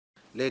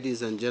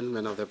Ladies and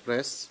gentlemen of the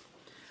press,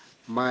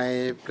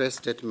 my press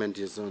statement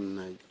is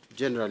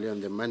generally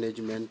on the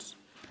management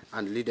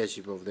and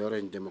leadership of the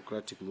Orange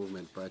Democratic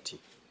Movement Party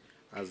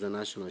as the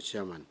national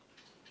chairman.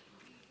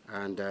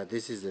 And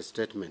this is the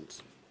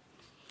statement.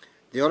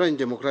 The Orange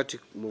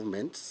Democratic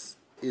Movement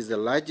is the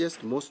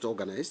largest, most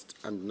organized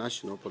and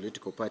national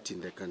political party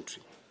in the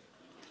country.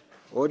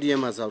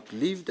 ODM has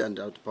outlived and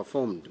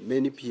outperformed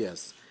many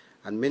peers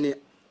and many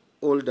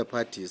older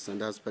parties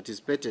and has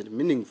participated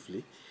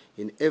meaningfully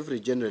in every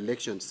general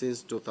election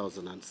since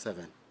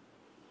 2007.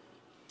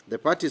 The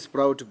party is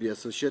proud to be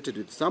associated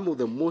with some of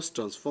the most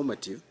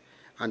transformative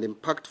and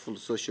impactful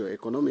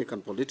socio-economic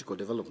and political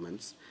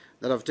developments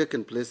that have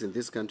taken place in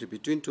this country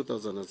between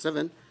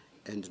 2007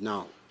 and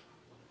now.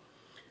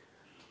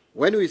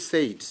 When we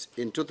said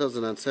in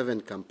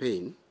 2007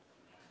 campaign,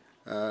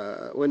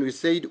 when we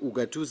said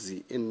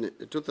Ugatuzi in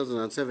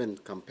 2007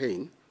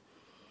 campaign,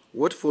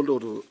 what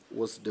followed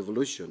was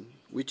devolution,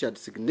 which had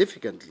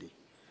significantly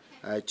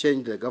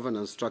changed the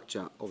governance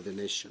structure of the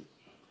nation.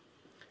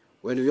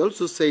 When we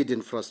also said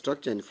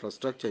infrastructure,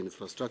 infrastructure,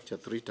 infrastructure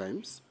 3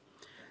 times,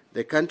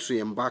 the country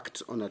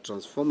embarked on a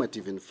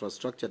transformative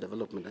infrastructure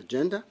development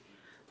agenda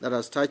that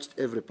has touched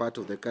every part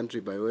of the country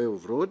by way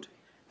of road,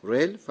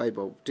 rail,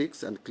 fiber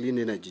optics, and clean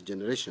energy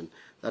generation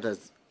that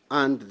has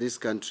earned this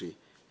country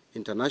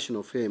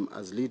international fame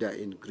as leader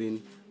in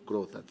green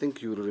growth. I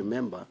think you will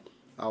remember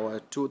our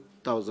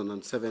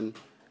 2007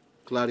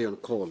 clarion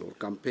call or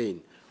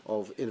campaign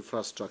of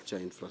infrastructure,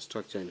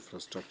 infrastructure,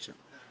 infrastructure.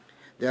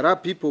 There are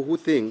people who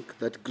think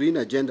that green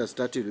agenda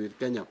started with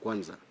Kenya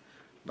Kwanza,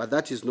 but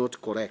that is not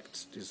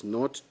correct. It is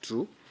not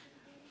true.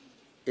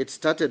 It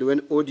started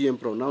when ODM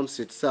pronounced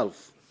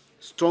itself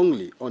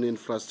strongly on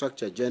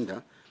infrastructure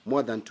agenda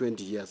more than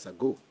 20 years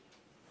ago.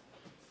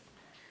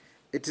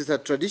 It is a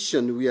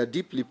tradition we are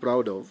deeply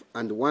proud of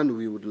and one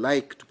we would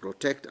like to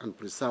protect and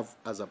preserve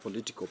as a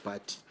political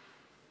party.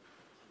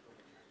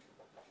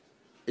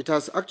 It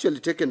has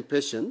actually taken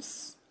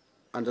patience,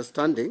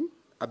 understanding,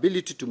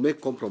 ability to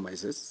make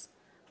compromises,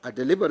 a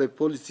deliberate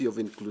policy of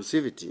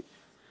inclusivity,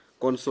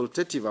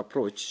 consultative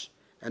approach,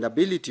 and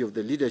ability of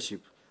the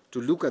leadership to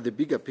look at the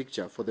bigger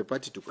picture for the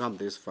party to come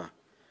this far.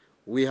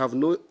 We have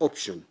no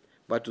option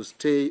but to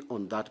stay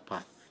on that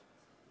path.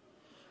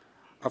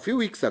 A few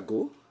weeks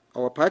ago,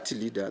 our party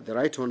leader, the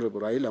Right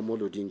Honorable Raila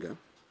Odinga,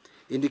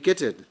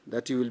 indicated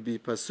that he will be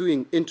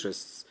pursuing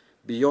interests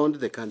beyond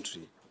the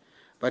country,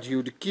 but he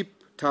would keep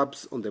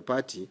tabs on the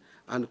party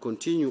and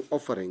continue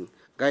offering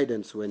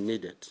guidance when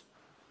needed.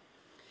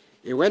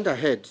 He went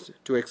ahead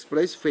to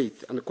express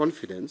faith and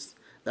confidence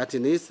that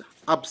in his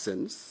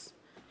absence,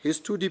 his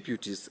 2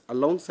 deputies,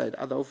 alongside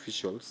other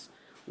officials,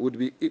 would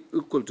be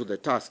equal to the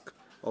task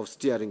of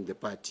steering the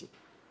party.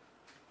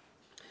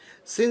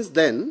 Since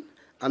then,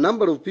 a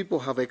number of people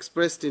have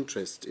expressed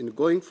interest in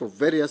going for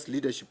various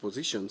leadership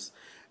positions,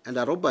 and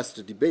a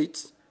robust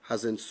debate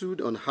has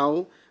ensued on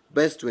how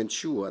best to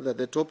ensure that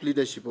the top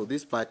leadership of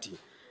this party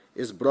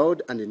is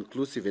broad and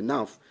inclusive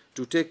enough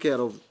to take care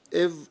of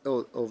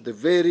the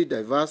very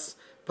diverse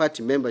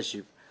party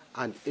membership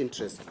and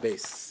interest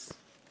base.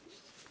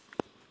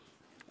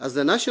 As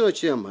the national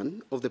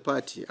chairman of the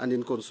party and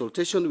in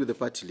consultation with the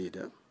party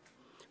leader,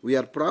 we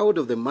are proud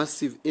of the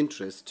massive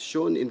interest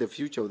shown in the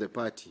future of the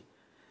party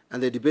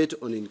and the debate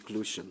on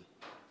inclusion.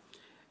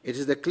 It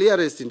is the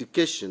clearest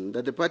indication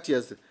that the party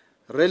has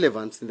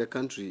relevance in the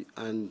country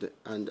and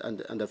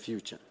a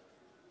future.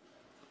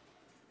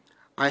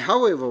 I,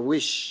 however,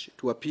 wish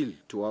to appeal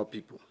to our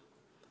people,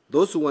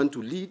 those who want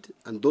to lead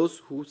and those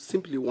who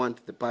simply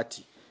want the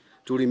party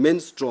to remain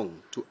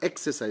strong, to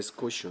exercise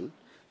caution,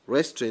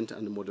 restraint,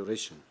 and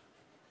moderation.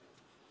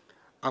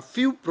 A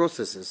few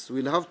processes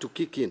will have to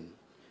kick in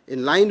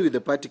line with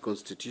the party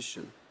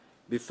constitution,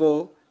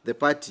 before the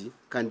party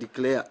can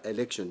declare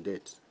election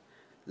date.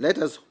 Let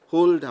us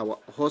hold our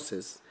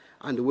horses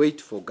and wait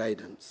for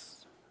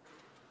guidance.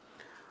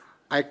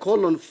 I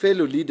call on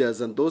fellow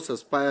leaders and those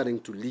aspiring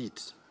to lead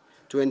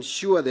to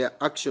ensure their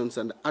actions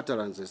and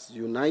utterances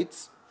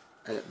unite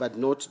but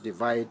not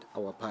divide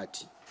our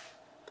party.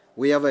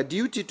 We have a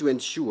duty to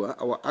ensure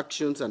our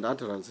actions and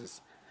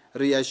utterances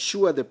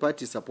reassure the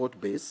party support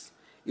base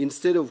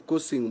instead of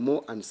causing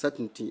more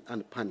uncertainty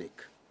and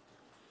panic.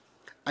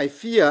 I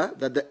fear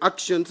that the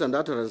actions and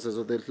utterances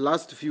of the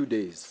last few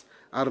days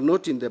are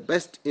not in the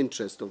best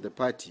interest of the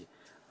party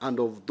and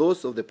of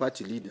those of the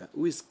party leader,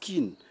 who is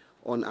keen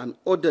on an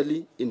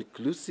orderly,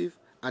 inclusive,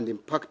 and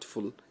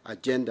impactful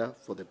agenda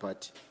for the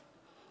party.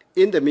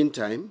 In the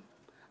meantime,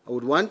 I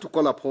would want to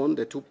call upon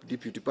the 2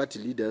 deputy party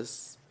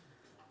leaders,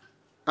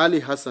 Ali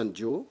Hassan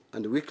Joho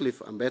and Wycliffe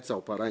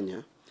Ambetsa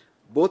Oparanya,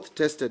 both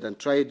tested and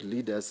tried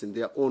leaders in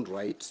their own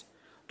right,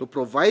 to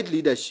provide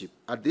leadership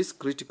at this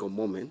critical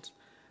moment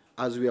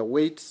as we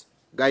await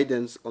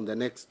guidance on the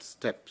next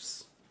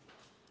steps.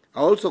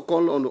 I also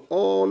call on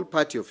all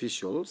party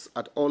officials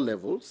at all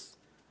levels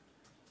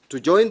to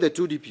join the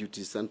 2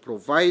 deputies and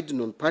provide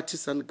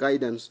non-partisan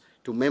guidance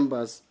to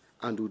members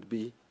and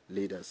would-be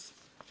leaders.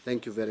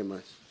 Thank you very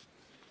much.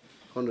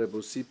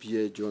 Honorable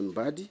CPA John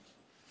Mbadi,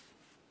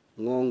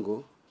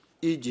 Ngongo,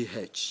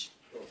 EGH.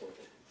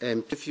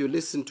 And if you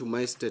listen to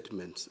my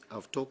statement,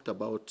 I've talked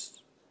about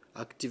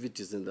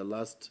activities in the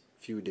last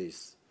few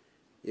days.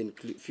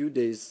 Few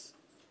days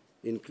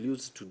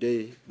includes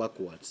today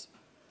backwards,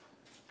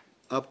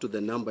 up to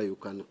the number you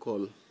can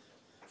call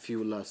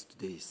last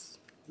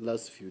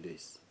few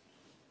days.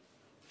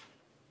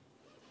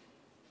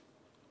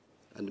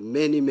 And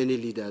many, many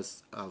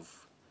leaders have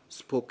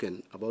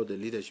spoken about the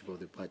leadership of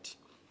the party.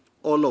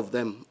 All of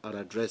them are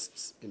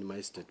addressed in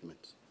my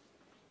statement.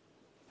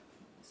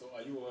 So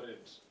are you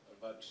worried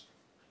that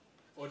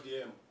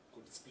ODM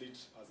could split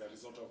as a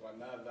result of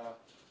another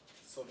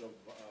sort of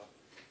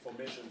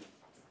formation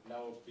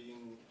now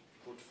being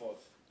put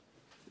forth?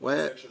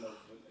 Section of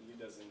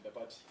leaders in the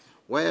party?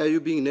 Why are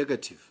you being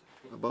negative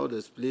about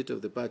the split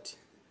of the party?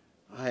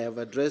 I have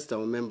addressed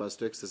our members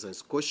to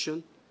exercise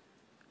caution,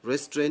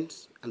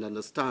 restraint, and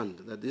understand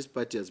that this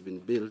party has been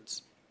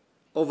built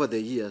over the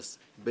years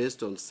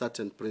based on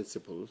certain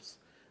principles,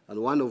 and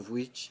one of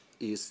which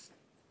is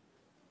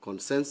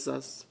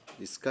consensus,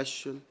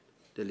 discussion,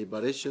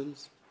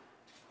 deliberations,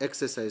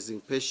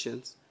 exercising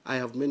patience. I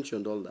have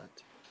mentioned all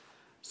that.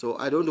 So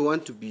I don't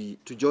want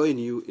to join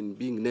you in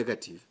being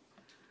negative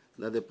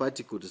that the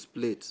party could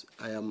split.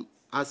 I am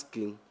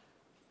asking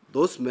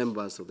those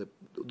members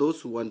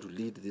those who want to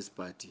lead this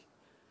party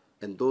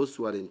and those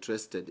who are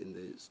interested in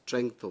the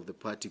strength of the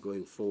party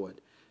going forward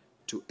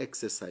to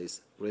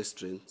exercise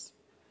restraint,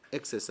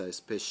 exercise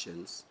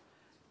patience,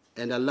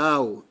 and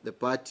allow the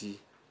party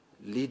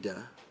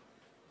leader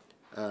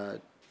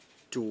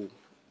to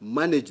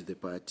manage the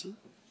party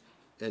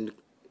and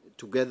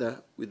together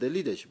with the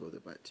leadership of the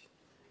party.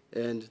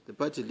 And the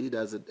party leader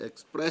has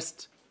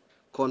expressed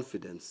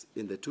confidence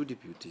in the two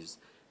deputies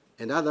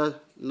and other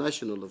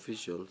national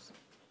officials,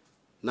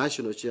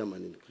 national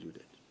chairman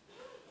included.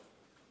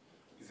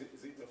 Is it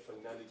a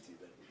finality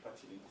that the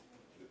party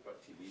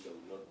leader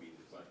will not be in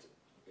the party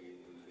in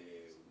the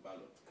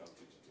ballot come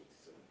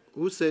 2027?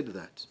 Who said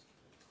that?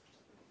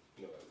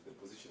 No, the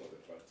position of the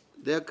party.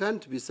 There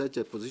can't be such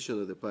a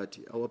position of the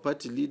party. Our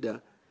party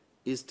leader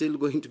is still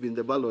going to be in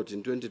the ballot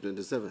in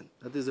 2027.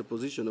 That is the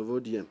position of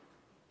ODM.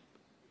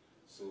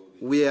 So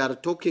we are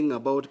talking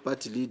about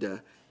party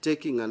leader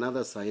taking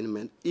another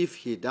assignment. If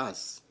he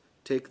does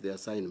take the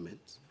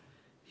assignment,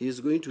 he is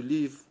going to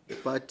leave the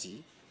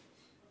party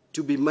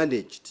to be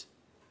managed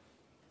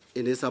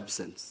in his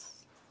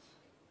absence.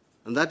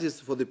 And that is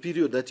for the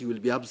period that he will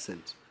be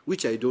absent,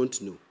 which I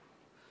don't know.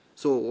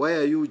 So why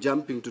are you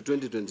jumping to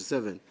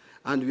 2027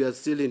 and we are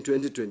still in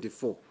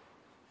 2024?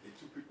 The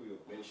two people you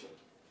have mentioned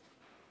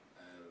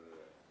are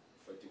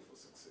fighting for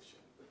succession.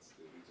 That's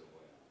the reason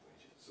why I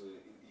mentioned. So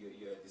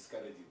you are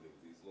discouraging them.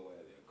 There is no way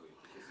they are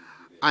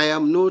going. I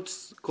am not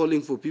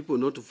calling for people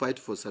not to fight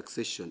for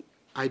succession.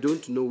 I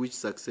don't know which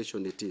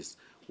succession it is.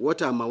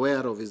 What I'm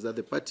aware of is that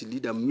the party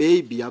leader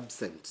may be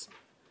absent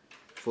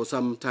for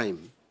some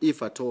time,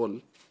 if at all.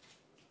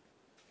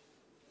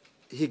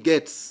 He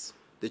gets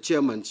the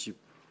chairmanship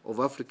of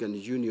African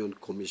Union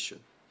Commission,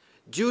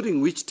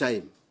 during which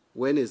time,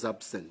 when he's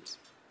absent,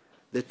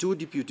 the two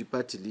deputy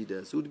party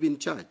leaders would be in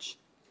charge.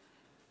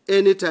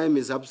 Any time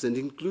he's absent,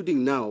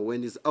 including now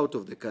when he's out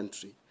of the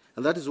country.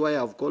 And that is why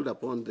I've called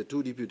upon the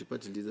two deputy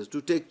party leaders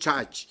to take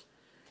charge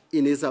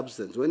in his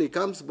absence. When he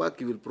comes back,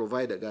 he will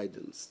provide a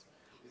guidance.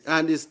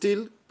 And he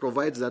still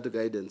provides that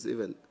guidance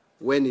even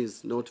when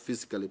he's not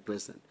physically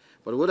present.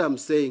 But what I'm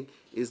saying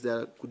is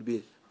there could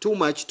be too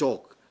much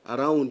talk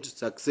around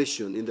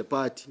succession in the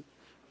party,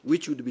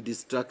 which would be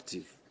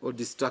destructive or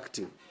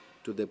distracting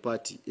to the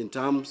party in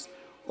terms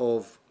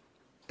of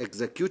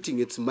executing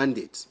its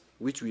mandate,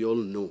 which we all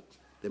know,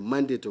 the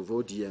mandate of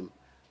ODM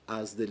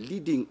as the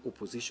leading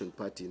opposition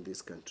party in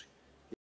this country.